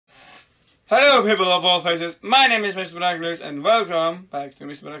Hello people of all faces, my name is Mr. Binoculars and welcome back to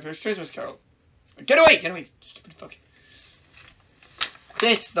Mr. Binoculars Christmas Carol. Get away, stupid fuck.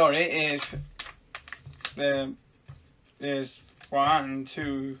 This story is 1,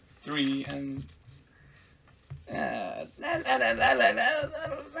 2, 3 and a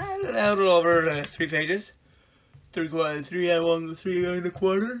little over 3 pages. 3 and a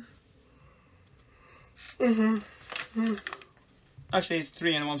quarter. Actually it's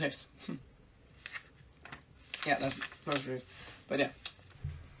 3 and 1/5. Yeah, that's true. But yeah.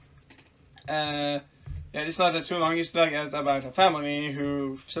 Yeah, it's not too long. It's like about a family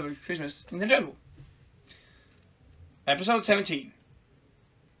who celebrates Christmas in the jungle. Episode 17.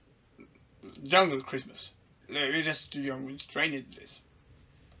 Jungle Christmas. We just trained this.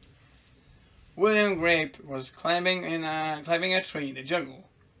 William Grape was climbing a tree in the jungle.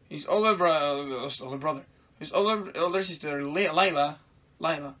 His older brother, his older sister Lila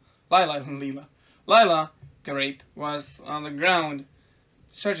Grape was on the ground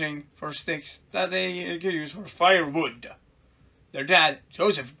searching for sticks that they could use for firewood. Their dad,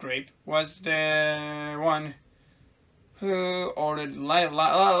 Joseph Grape, was the one who ordered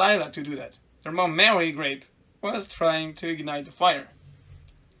Lila to do that. Their mom, Mary Grape, was trying to ignite the fire,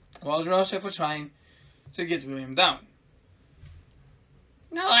 while Joseph was trying to get William down.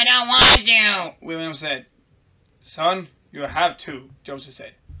 "No, I don't want to," William said. "Son, you have to," Joseph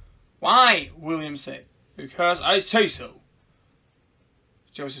said. "Why?" William said. "Because I say so,"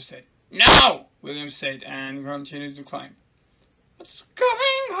 Joseph said. "No," William said, and continued to climb. "What's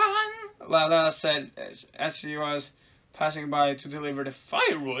going on?" Lila said as she was passing by to deliver the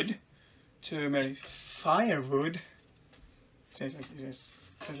firewood to Mary. Firewood? Wait a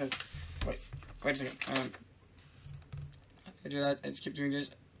second. I do that. I just keep doing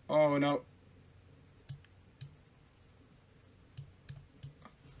this. Oh no.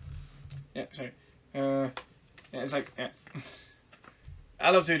 Yeah, sorry. Yeah, it's like, yeah. I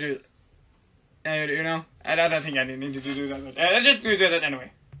love to do, you know, I don't think I need to do that, but I just do that anyway.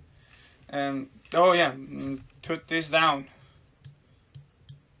 Oh yeah, put this down.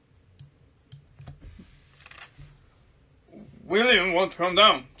 "William won't come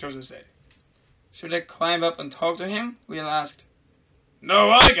down," Joseph said. "Should I climb up and talk to him?" Lila asked.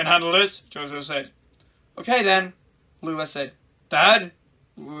 "No, I can handle this," Joseph said. "Okay then," Lila said. Dad,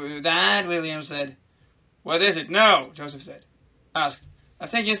 William said. "What is it now?" Joseph said. Asked. "I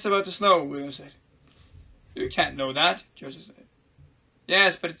think it's about to snow," William said. "You can't know that," Joseph said.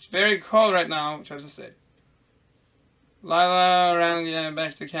 "Yes, but it's very cold right now," Joseph said. Lila ran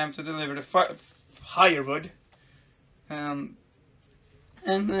back to camp to deliver the firewood, and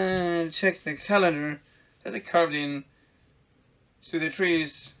checked the calendar that they carved in to the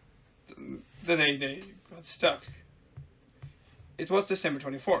trees the day they got stuck. It was December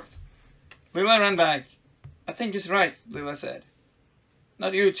 24th. Lila ran back. "I think it's right," Lila said.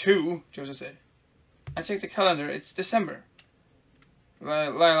 "Not you too," Joseph said. "I checked the calendar. It's December,"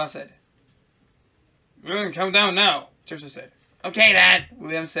 Lila said. "William, come down now," Joseph said. "Okay, Dad,"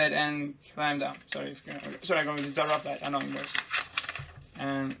 William said and climbed down. Sorry, I'm going to interrupt that annoying voice.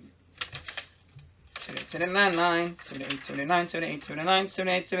 79, 78, 79, 78, 79,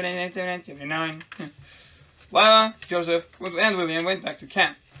 78, 78, 78, 79. Lila, Joseph, and William went back to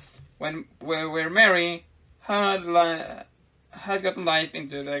camp, where Mary had gotten life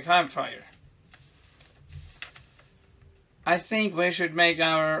into the campfire. "I think we should make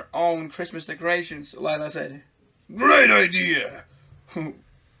our own Christmas decorations," Lila said. "Great idea!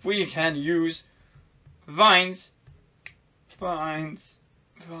 We can use vine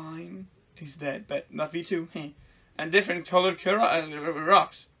is dead, but not V2, and different colored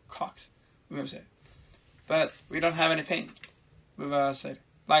rocks, cocks," William said. "But we don't have any paint," Lila said.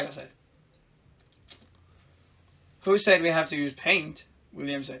 "Who said we have to use paint?"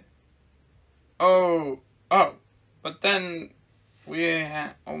 William said. Oh, but then we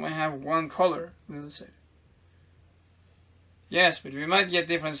only have one color," Lila said. "Yes, but we might get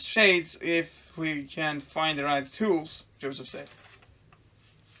different shades if we can find the right tools," Joseph said.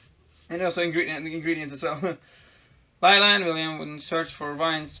 "And also ingredients as well." Lila and William would search for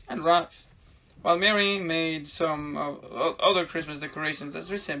vines and rocks, while Mary made some other Christmas decorations that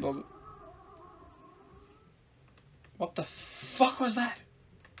resembled... What the fuck was that?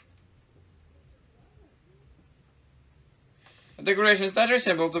 Decorations that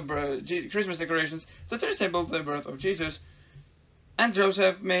resembled Christmas decorations that resembled the birth of Jesus, and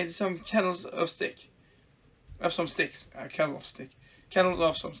Joseph made some kettles of some sticks.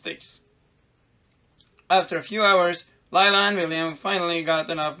 After a few hours, Lila and William finally got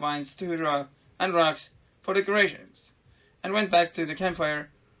enough vines to draw and rocks for decorations, and went back to the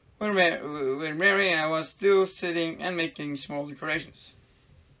campfire, where Mary was still sitting and making small decorations.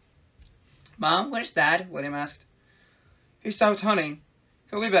 "Mom, where's Dad?" William asked. "He's out hunting.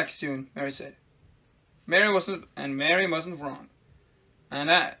 He'll be back soon," Mary said. Mary wasn't wrong. And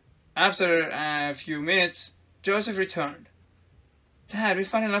after a few minutes, Joseph returned. "Dad, we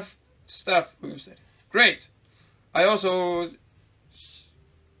found enough stuff," William said. "Great. I was also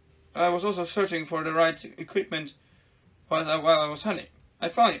searching for the right equipment while I was hunting. I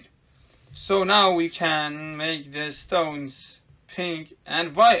found it. So now we can make the stones pink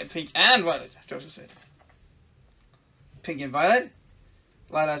and violet," Joseph said. "Pink and violet?"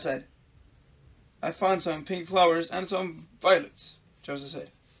 Lila said. "I found some pink flowers and some violets," Joseph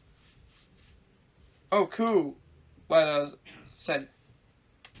said. "Oh, cool," Lila said.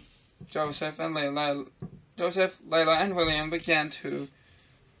 Joseph, Lila, and William began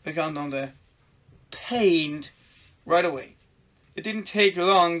on the paint right away. It didn't take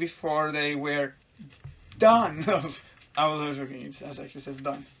long before they were done. I was joking. It actually says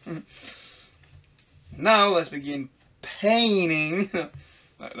done. "Now let's begin painting."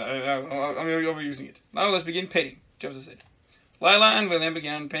 I'm overusing it. "Now let's begin painting," Joseph said. Lila and William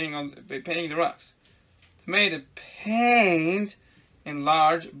began painting the rocks. They made the paint in a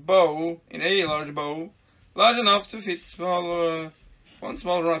large bowl, large enough to fit one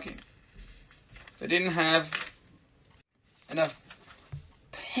small rock in. They didn't have enough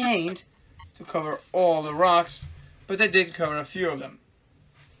paint to cover all the rocks, but they did cover a few of them.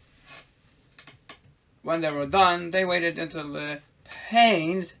 When they were done, they waited until the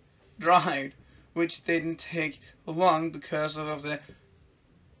paint dried, which didn't take long because the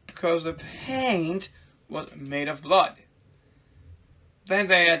paint was made of blood. Then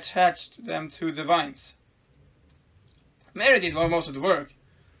they attached them to the vines. Mary did most of the work.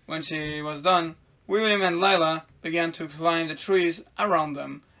 When she was done, William and Lila began to climb the trees around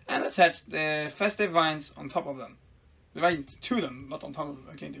them and attach the festive vines on top of them. The vines to them, not on top of them.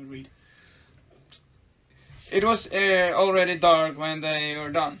 I can't even read. It was already dark when they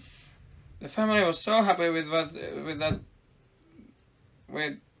were done. The family was so happy with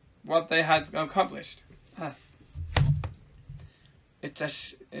what they had accomplished. "It's a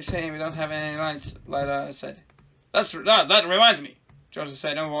shame we don't have any lights," Lila said. That reminds me," Joseph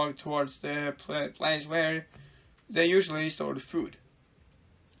said, and walked towards the place where they usually stored food.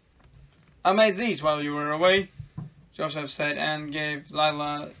 "I made these while you were away," Joseph said, and gave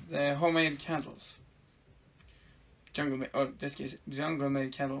Lila the homemade candles. Jungle-made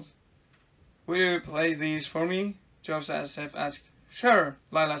candles. "Will you place these for me?" Joseph asked. "Sure,"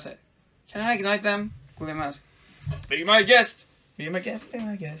 Lila said. "Can I ignite them?" William asked. Be my guest,"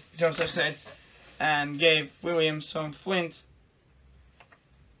 Joseph said, and gave William some flint.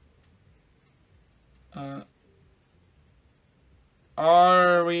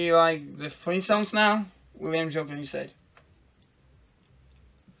 "Are we like the Flintstones now?" William jokingly said.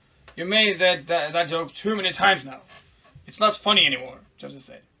 "You made that joke too many times now. It's not funny anymore," Joseph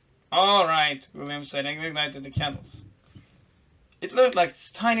said. "All right," William said, and ignited the candles. It looked like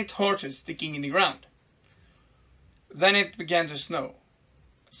tiny torches sticking in the ground. Then it began to snow.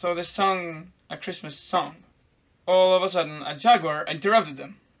 So they sung a Christmas song. All of a sudden, a jaguar interrupted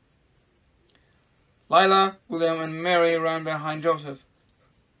them. Lila, William, and Mary ran behind Joseph,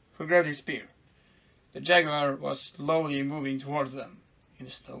 who grabbed his spear. The jaguar was slowly moving towards them in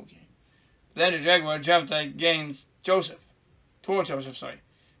the snow. Then the jaguar jumped towards Joseph.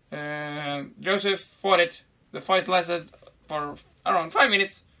 Joseph fought it. The fight lasted for around 5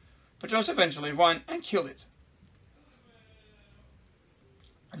 minutes, but Joseph eventually won and killed it.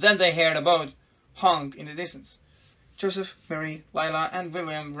 Then they heard a boat honk in the distance. Joseph, Mary, Lila, and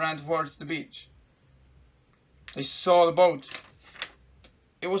William ran towards the beach. They saw the boat.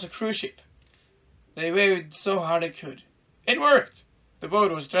 It was a cruise ship. They waved so hard they could. It worked! The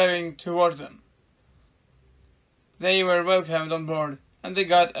boat was driving towards them. They were welcomed on board, and they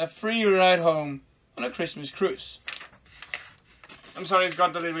got a free ride home on a Christmas cruise. I'm sorry, it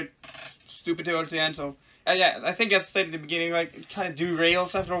got a little bit stupid towards the end, so... yeah, I think I said at the beginning, like, it kind of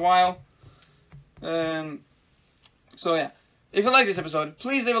derails after a while. So yeah, if you like this episode,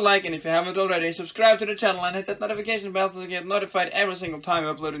 please leave a like, and if you haven't already, subscribe to the channel and hit that notification bell so you get notified every single time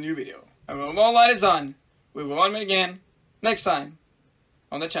I upload a new video. And when all that is done, we will all meet again next time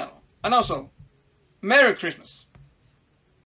on the channel. And also, Merry Christmas!